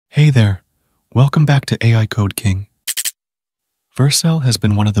Hey there, welcome back to AI Code King. Vercel has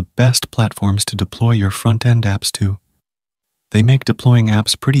been one of the best platforms to deploy your front-end apps to. They make deploying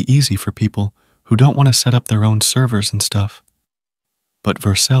apps pretty easy for people who don't want to set up their own servers and stuff. But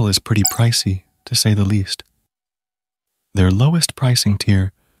Vercel is pretty pricey, to say the least. Their lowest pricing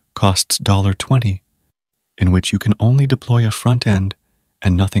tier costs $20, in which you can only deploy a front end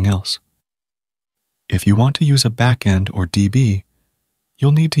and nothing else. If you want to use a backend or DB,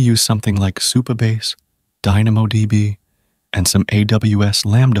 you'll need to use something like Supabase, DynamoDB, and some AWS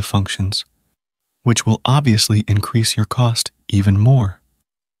Lambda functions, which will obviously increase your cost even more.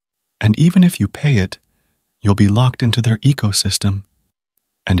 And even if you pay it, you'll be locked into their ecosystem,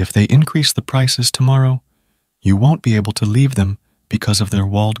 and if they increase the prices tomorrow, you won't be able to leave them because of their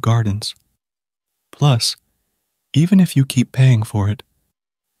walled gardens. Plus, even if you keep paying for it,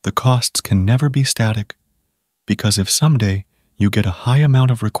 the costs can never be static, because if someday you get a high amount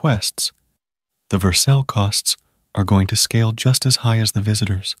of requests, the Vercel costs are going to scale just as high as the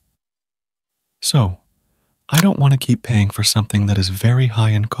visitors. So, I don't want to keep paying for something that is very high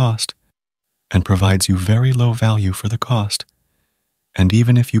in cost and provides you very low value for the cost, and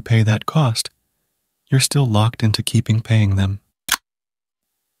even if you pay that cost, you're still locked into keeping paying them.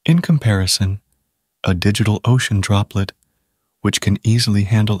 In comparison, a DigitalOcean droplet, which can easily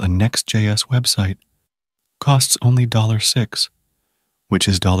handle a NextJS website, costs only $6, which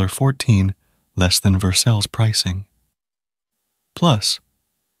is $14 less than Vercel's pricing. Plus,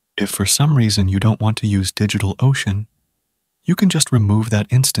 if for some reason you don't want to use DigitalOcean, you can just remove that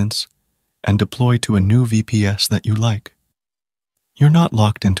instance and deploy to a new VPS that you like. You're not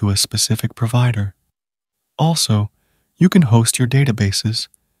locked into a specific provider. Also, you can host your databases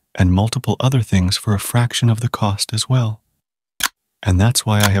and multiple other things for a fraction of the cost as well. And that's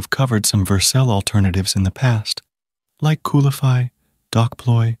why I have covered some Vercel alternatives in the past, like Netlify,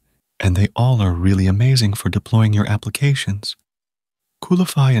 Docploy, and they all are really amazing for deploying your applications.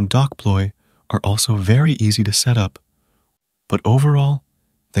 Netlify and Docploy are also very easy to set up, but overall,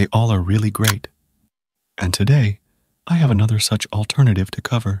 they all are really great. And today, I have another such alternative to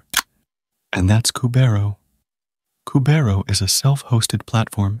cover, and that's Kubero. Kubero is a self-hosted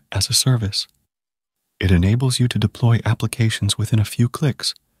platform as a service. It enables you to deploy applications within a few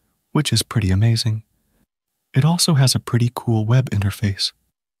clicks, which is pretty amazing. It also has a pretty cool web interface.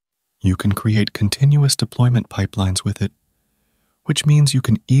 You can create continuous deployment pipelines with it, which means you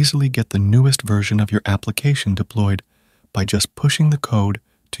can easily get the newest version of your application deployed by just pushing the code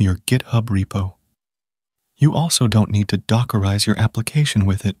to your GitHub repo. You also don't need to Dockerize your application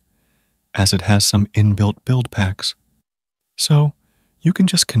with it, as it has some inbuilt build packs. So, you can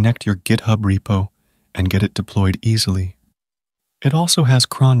just connect your GitHub repo and get it deployed easily. It also has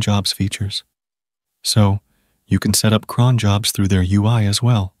cron jobs features, so you can set up cron jobs through their UI as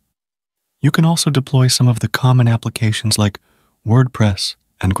well. You can also deploy some of the common applications like WordPress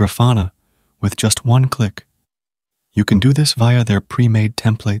and Grafana with just one click. You can do this via their pre-made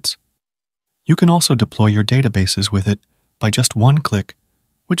templates. You can also deploy your databases with it by just one click,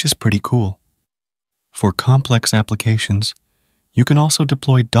 which is pretty cool. For complex applications, you can also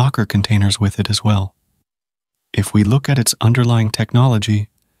deploy Docker containers with it as well. If we look at its underlying technology,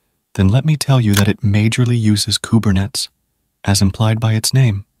 then let me tell you that it majorly uses Kubernetes, as implied by its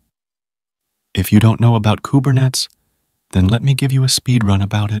name. If you don't know about Kubernetes, then let me give you a speed run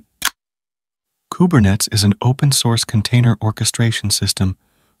about it. Kubernetes is an open-source container orchestration system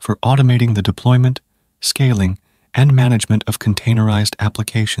for automating the deployment, scaling, and management of containerized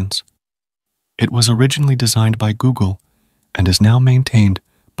applications. It was originally designed by Google and is now maintained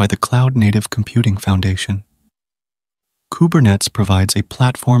by the Cloud Native Computing Foundation. Kubernetes provides a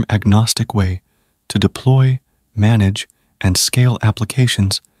platform-agnostic way to deploy, manage, and scale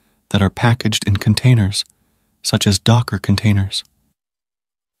applications that are packaged in containers, such as Docker containers.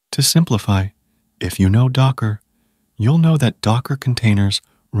 To simplify, if you know Docker, you'll know that Docker containers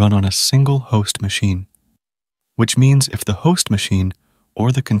run on a single host machine, which means if the host machine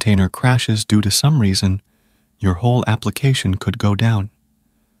or the container crashes due to some reason, your whole application could go down.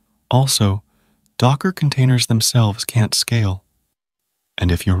 Also, Docker containers themselves can't scale,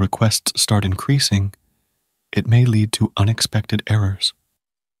 and if your requests start increasing, it may lead to unexpected errors.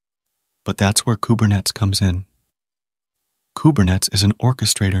 But that's where Kubernetes comes in. Kubernetes is an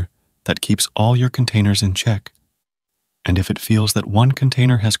orchestrator that keeps all your containers in check, and if it feels that one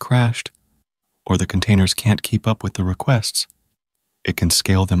container has crashed, or the containers can't keep up with the requests, it can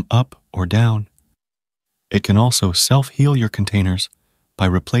scale them up or down. It can also self-heal your containers by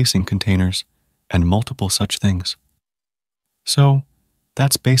replacing containers and multiple such things. So,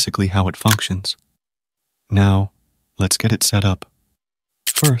 that's basically how it functions. Now, let's get it set up.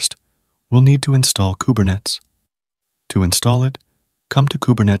 First, we'll need to install Kubernetes. To install it, come to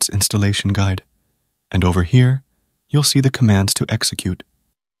Kubernetes Installation Guide, and over here, you'll see the commands to execute.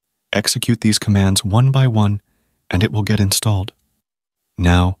 Execute these commands one by one, and it will get installed.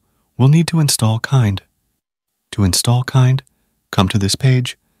 Now, we'll need to install Kind. To install Kind, come to this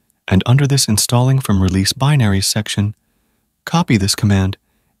page, and under this Installing from Release Binaries section, copy this command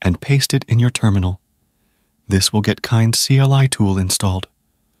and paste it in your terminal. This will get Kind's CLI tool installed.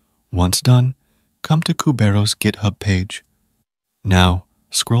 Once done, come to Kubero's GitHub page. Now,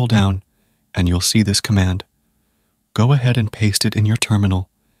 scroll down, and you'll see this command. Go ahead and paste it in your terminal,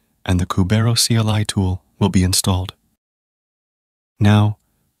 and the Kubero CLI tool will be installed. Now,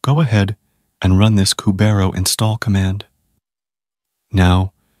 go ahead and run this Kubero install command.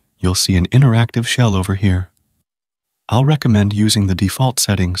 Now, you'll see an interactive shell over here. I'll recommend using the default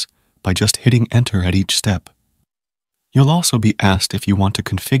settings by just hitting enter at each step. You'll also be asked if you want to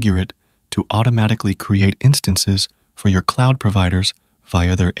configure it to automatically create instances for your cloud providers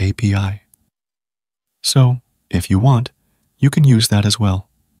via their API. So, if you want, you can use that as well.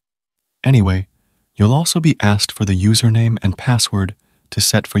 Anyway, you'll also be asked for the username and password to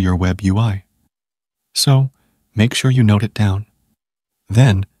set for your web UI. So, make sure you note it down.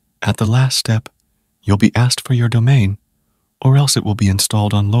 Then, at the last step, you'll be asked for your domain, or else it will be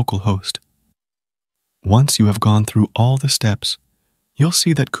installed on localhost. Once you have gone through all the steps, you'll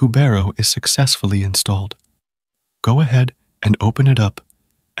see that Kubero is successfully installed. Go ahead and open it up,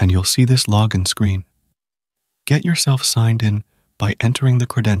 and you'll see this login screen. Get yourself signed in by entering the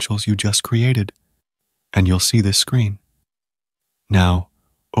credentials you just created, and you'll see this screen. Now,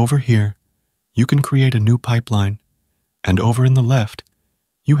 over here, you can create a new pipeline, and over in the left,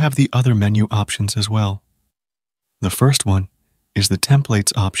 you have the other menu options as well. The first one is the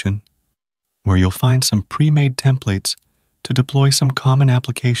Templates option, where you'll find some pre-made templates to deploy some common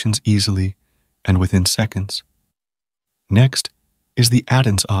applications easily and within seconds. Next is the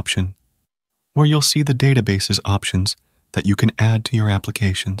Add-ins option, where you'll see the databases options that you can add to your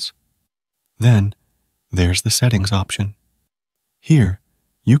applications. Then, there's the Settings option. Here,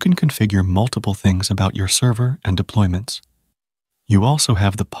 you can configure multiple things about your server and deployments. You also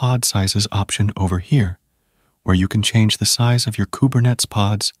have the Pod Sizes option over here, where you can change the size of your Kubernetes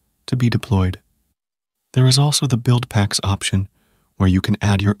pods to be deployed. There is also the Buildpacks option, where you can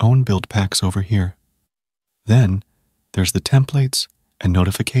add your own build packs over here. Then, there's the Templates and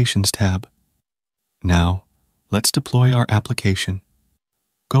Notifications tab. Now, let's deploy our application.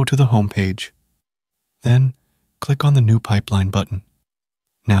 Go to the home page. Then, click on the New Pipeline button.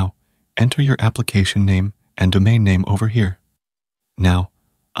 Now, enter your application name and domain name over here. Now,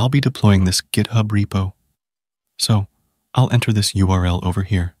 I'll be deploying this GitHub repo. So, I'll enter this URL over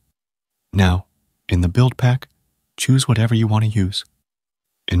here. Now, in the build pack, choose whatever you want to use.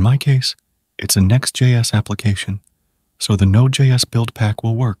 In my case, it's a NextJS application, so the Node.js build pack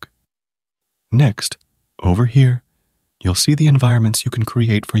will work. Next, over here, you'll see the environments you can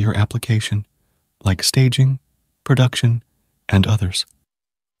create for your application, like staging, production, and others.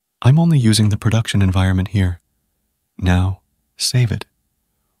 I'm only using the production environment here. Now, save it.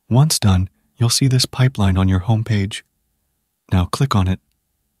 Once done, you'll see this pipeline on your home page. Now click on it.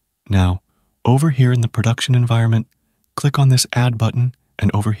 Now, over here in the production environment, click on this Add button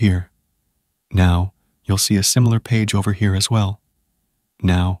and over here. Now, you'll see a similar page over here as well.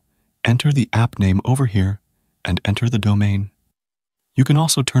 Now, enter the app name over here and enter the domain. You can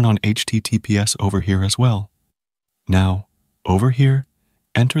also turn on HTTPS over here as well. Now, over here,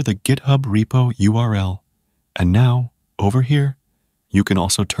 enter the GitHub repo URL. And now, over here, you can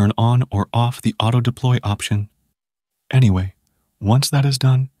also turn on or off the auto deploy option. Anyway, once that is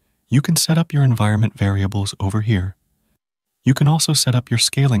done, you can set up your environment variables over here. You can also set up your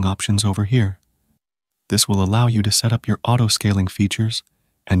scaling options over here. This will allow you to set up your auto-scaling features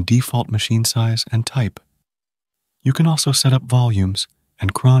and default machine size and type. You can also set up volumes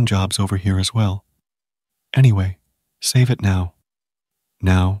and cron jobs over here as well. Anyway, save it now.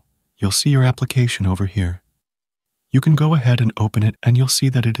 Now, you'll see your application over here. You can go ahead and open it and you'll see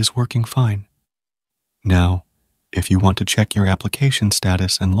that it is working fine. Now, if you want to check your application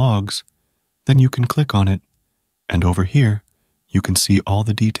status and logs, then you can click on it, and over here, you can see all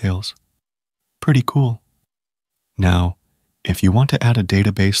the details. Pretty cool. Now, if you want to add a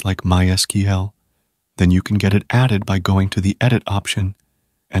database like MySQL, then you can get it added by going to the Edit option,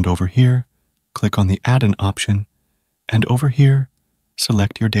 and over here, click on the Add-in option, and over here,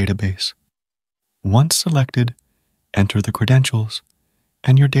 select your database. Once selected, enter the credentials,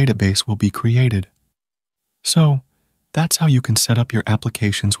 and your database will be created. So, that's how you can set up your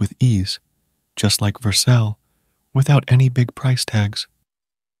applications with ease, just like Vercel, without any big price tags.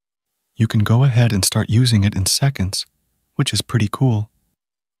 You can go ahead and start using it in seconds, which is pretty cool.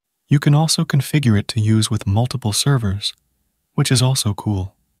 You can also configure it to use with multiple servers, which is also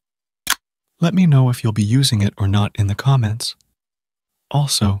cool. Let me know if you'll be using it or not in the comments.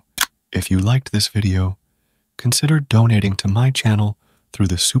 Also, if you liked this video, consider donating to my channel through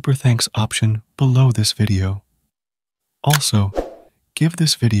the Super Thanks option below this video. Also, give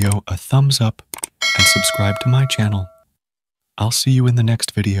this video a thumbs up and subscribe to my channel. I'll see you in the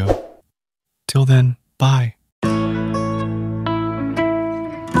next video. Till then, bye.